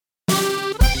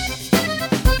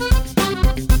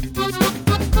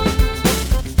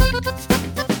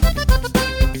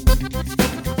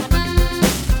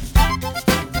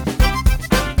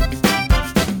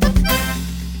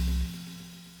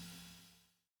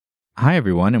Hi,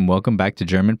 everyone, and welcome back to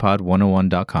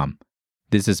GermanPod101.com.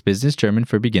 This is Business German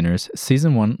for Beginners,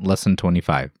 Season 1, Lesson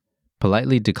 25,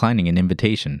 Politely Declining an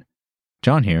Invitation.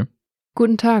 John here.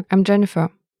 Guten Tag, I'm Jennifer.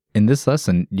 In this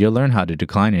lesson, you'll learn how to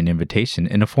decline an invitation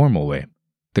in a formal way.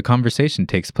 The conversation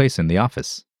takes place in the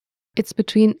office. It's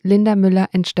between Linda Müller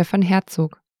and Stefan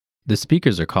Herzog. The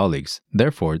speakers are colleagues,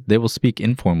 therefore, they will speak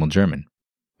informal German.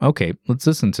 Okay, let's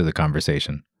listen to the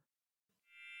conversation.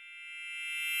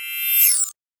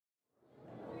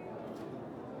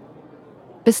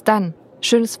 Bis dann.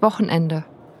 Schönes Wochenende.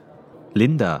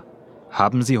 Linda,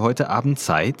 haben Sie heute Abend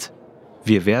Zeit?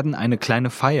 Wir werden eine kleine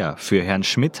Feier für Herrn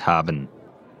Schmidt haben.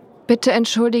 Bitte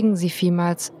entschuldigen Sie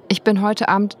vielmals. Ich bin heute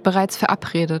Abend bereits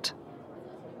verabredet.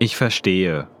 Ich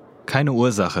verstehe. Keine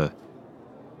Ursache.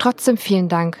 Trotzdem vielen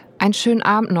Dank. Einen schönen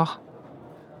Abend noch.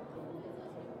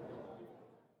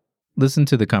 Listen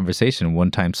to the conversation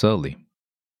one time slowly.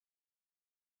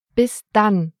 Bis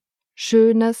dann.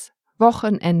 Schönes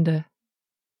Wochenende.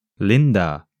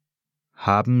 Linda,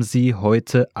 haben Sie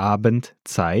heute Abend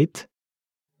Zeit?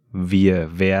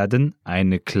 Wir werden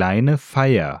eine kleine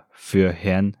Feier für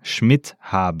Herrn Schmidt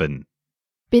haben.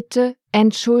 Bitte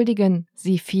entschuldigen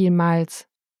Sie vielmals.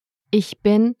 Ich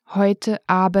bin heute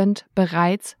Abend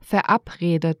bereits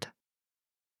verabredet.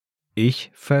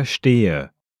 Ich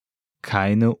verstehe.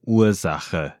 Keine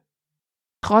Ursache.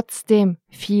 Trotzdem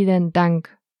vielen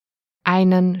Dank.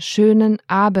 Einen schönen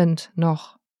Abend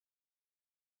noch.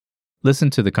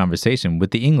 Listen to the conversation with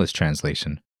the English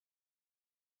translation.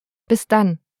 Bis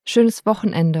dann. Schönes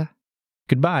Wochenende.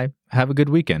 Goodbye. Have a good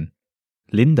weekend.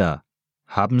 Linda,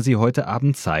 haben Sie heute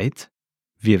Abend Zeit?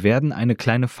 Wir werden eine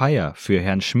kleine Feier für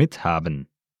Herrn Schmidt haben.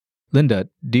 Linda,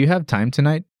 do you have time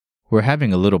tonight? We're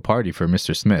having a little party for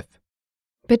Mr. Smith.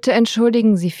 Bitte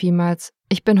entschuldigen Sie vielmals.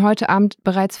 Ich bin heute Abend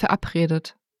bereits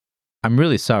verabredet. I'm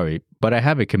really sorry, but I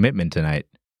have a commitment tonight.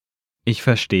 Ich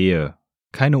verstehe.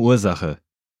 Keine Ursache.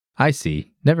 I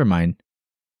see. Never mind.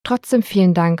 Trotzdem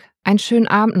vielen Dank. Einen schönen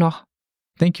Abend noch.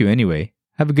 Thank you anyway.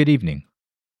 Have a good evening.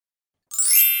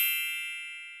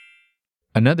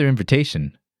 Another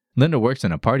invitation. Linda works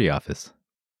in a party office.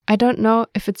 I don't know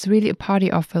if it's really a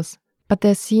party office, but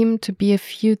there seem to be a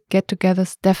few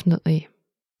get-togethers definitely.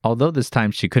 Although this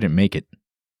time she couldn't make it.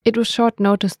 It was short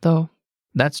notice though.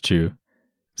 That's true.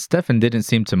 Stefan didn't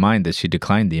seem to mind that she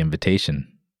declined the invitation.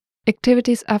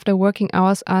 Activities after working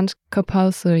hours aren't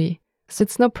compulsory, so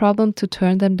it's no problem to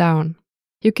turn them down.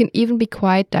 You can even be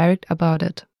quite direct about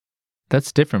it.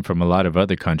 That's different from a lot of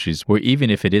other countries where even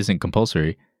if it isn't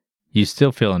compulsory, you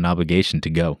still feel an obligation to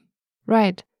go.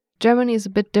 Right. Germany is a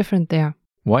bit different there.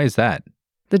 Why is that?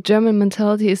 The German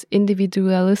mentality is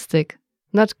individualistic,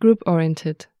 not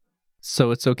group-oriented.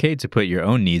 So it's okay to put your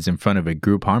own needs in front of a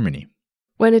group harmony.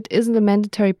 When it isn't a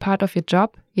mandatory part of your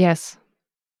job, yes.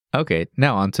 Okay,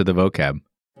 now on to the vocab.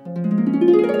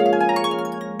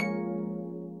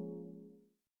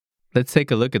 Let's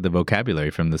take a look at the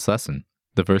vocabulary from this lesson.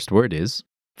 The first word is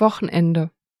Wochenende.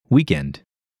 weekend.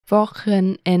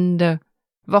 Wochenende.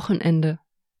 Wochenende.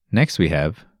 Next we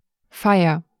have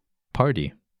Feier.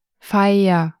 party.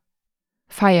 Feier.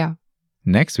 Feier.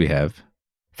 Next we have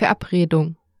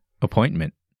Verabredung.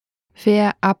 appointment.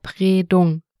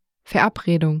 Verabredung.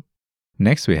 Verabredung.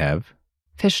 Next we have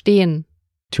Verstehen.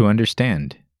 to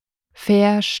understand.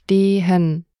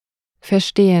 Verstehen.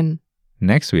 Verstehen.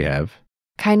 Next we have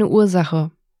Keine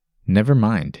Ursache. never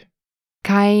mind.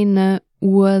 Keine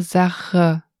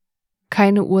Ursache.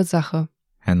 Keine Ursache.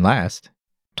 And last,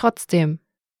 Trotzdem.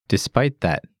 despite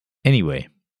that. Anyway.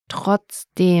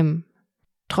 Trotzdem.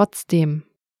 Trotzdem.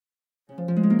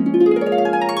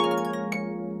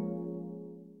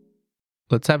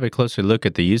 Let's have a closer look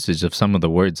at the usage of some of the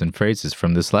words and phrases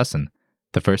from this lesson.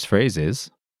 The first phrase is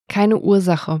Keine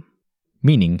Ursache.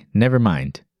 meaning never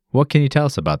mind. What can you tell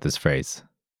us about this phrase?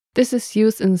 This is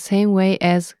used in the same way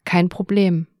as kein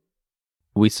Problem.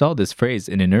 We saw this phrase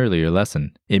in an earlier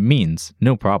lesson. It means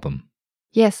no problem.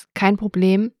 Yes, kein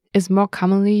Problem is more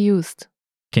commonly used.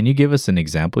 Can you give us an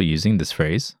example using this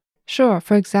phrase? Sure,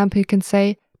 for example, you can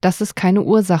say, das ist keine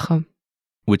Ursache.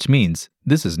 Which means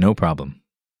this is no problem.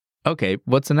 Okay,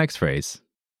 what's the next phrase?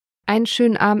 Einen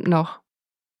schönen Abend noch.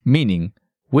 Meaning,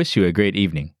 wish you a great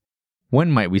evening.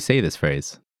 When might we say this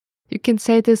phrase? You can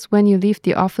say this when you leave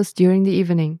the office during the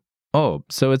evening. Oh,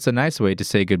 so it's a nice way to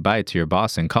say goodbye to your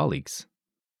boss and colleagues.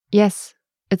 Yes,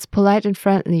 it's polite and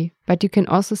friendly, but you can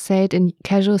also say it in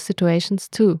casual situations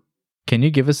too. Can you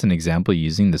give us an example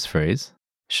using this phrase?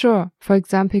 Sure, for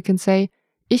example, you can say,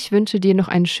 ich wünsche dir noch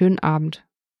einen schönen Abend.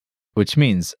 Which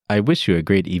means, I wish you a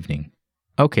great evening.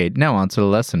 Okay, now on to the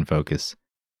lesson focus.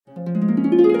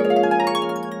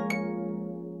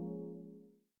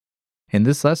 In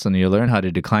this lesson, you'll learn how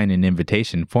to decline an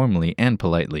invitation formally and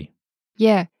politely.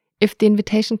 Yeah, if the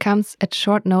invitation comes at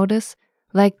short notice,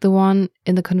 like the one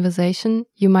in the conversation,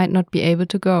 you might not be able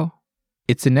to go.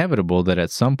 It's inevitable that at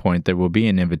some point there will be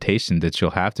an invitation that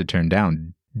you'll have to turn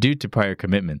down due to prior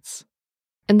commitments.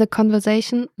 In the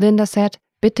conversation, Linda said,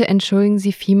 Bitte entschuldigen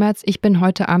Sie vielmals, ich bin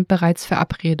heute Abend bereits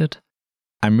verabredet.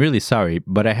 I'm really sorry,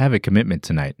 but I have a commitment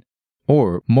tonight.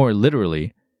 Or, more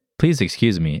literally, please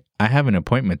excuse me, I have an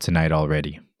appointment tonight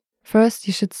already. First,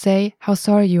 you should say how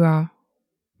sorry you are.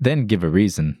 Then give a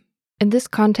reason. In this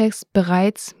context,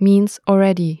 bereits means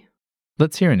already.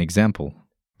 Let's hear an example.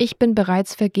 Ich bin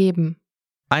bereits vergeben.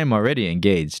 I am already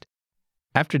engaged.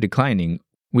 After declining,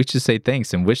 we should say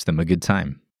thanks and wish them a good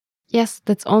time. Yes,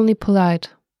 that's only polite.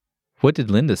 What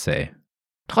did Linda say?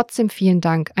 Trotzdem vielen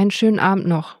Dank. Einen schönen Abend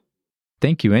noch.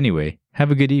 Thank you anyway.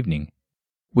 Have a good evening.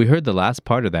 We heard the last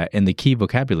part of that in the key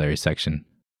vocabulary section.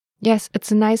 Yes,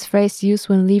 it's a nice phrase used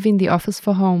when leaving the office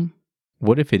for home.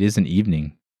 What if it isn't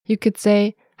evening? You could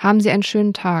say, haben Sie einen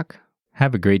schönen Tag.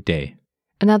 Have a great day.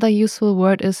 Another useful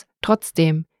word is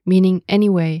trotzdem, meaning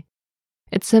anyway.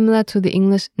 It's similar to the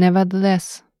English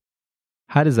nevertheless.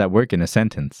 How does that work in a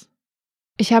sentence?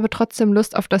 Ich habe trotzdem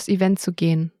Lust, auf das Event zu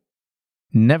gehen.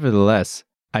 Nevertheless,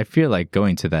 I feel like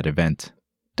going to that event.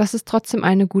 Das ist trotzdem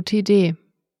eine gute Idee.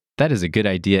 That is a good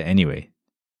idea anyway.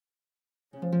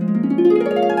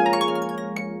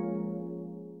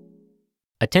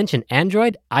 Attention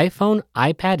Android, iPhone,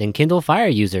 iPad, and Kindle Fire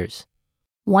users.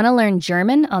 Want to learn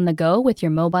German on the go with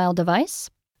your mobile device?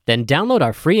 Then download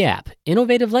our free app,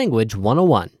 Innovative Language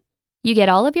 101. You get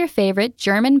all of your favorite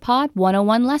German Pod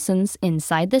 101 lessons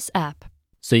inside this app.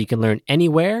 So you can learn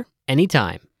anywhere,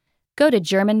 anytime. Go to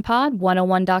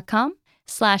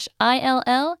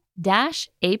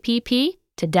germanpod101.com/ILL-APP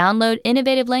to download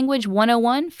Innovative Language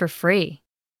 101 for free.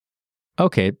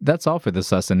 Okay, that's all for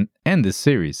this lesson and this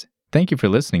series. Thank you for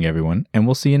listening, everyone, and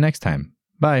we'll see you next time.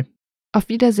 Bye. Auf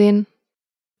Wiedersehen.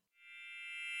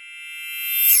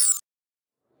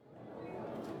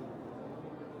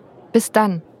 Bis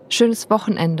dann. Schönes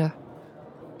Wochenende.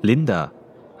 Linda,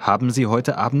 haben Sie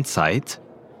heute Abend Zeit?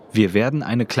 Wir werden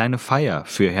eine kleine Feier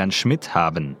für Herrn Schmidt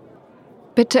haben.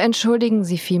 Bitte entschuldigen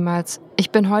Sie vielmals.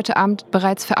 Ich bin heute Abend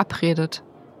bereits verabredet.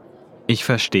 Ich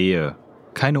verstehe.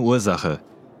 Keine Ursache.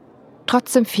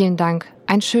 Trotzdem vielen Dank.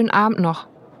 Einen schönen Abend noch.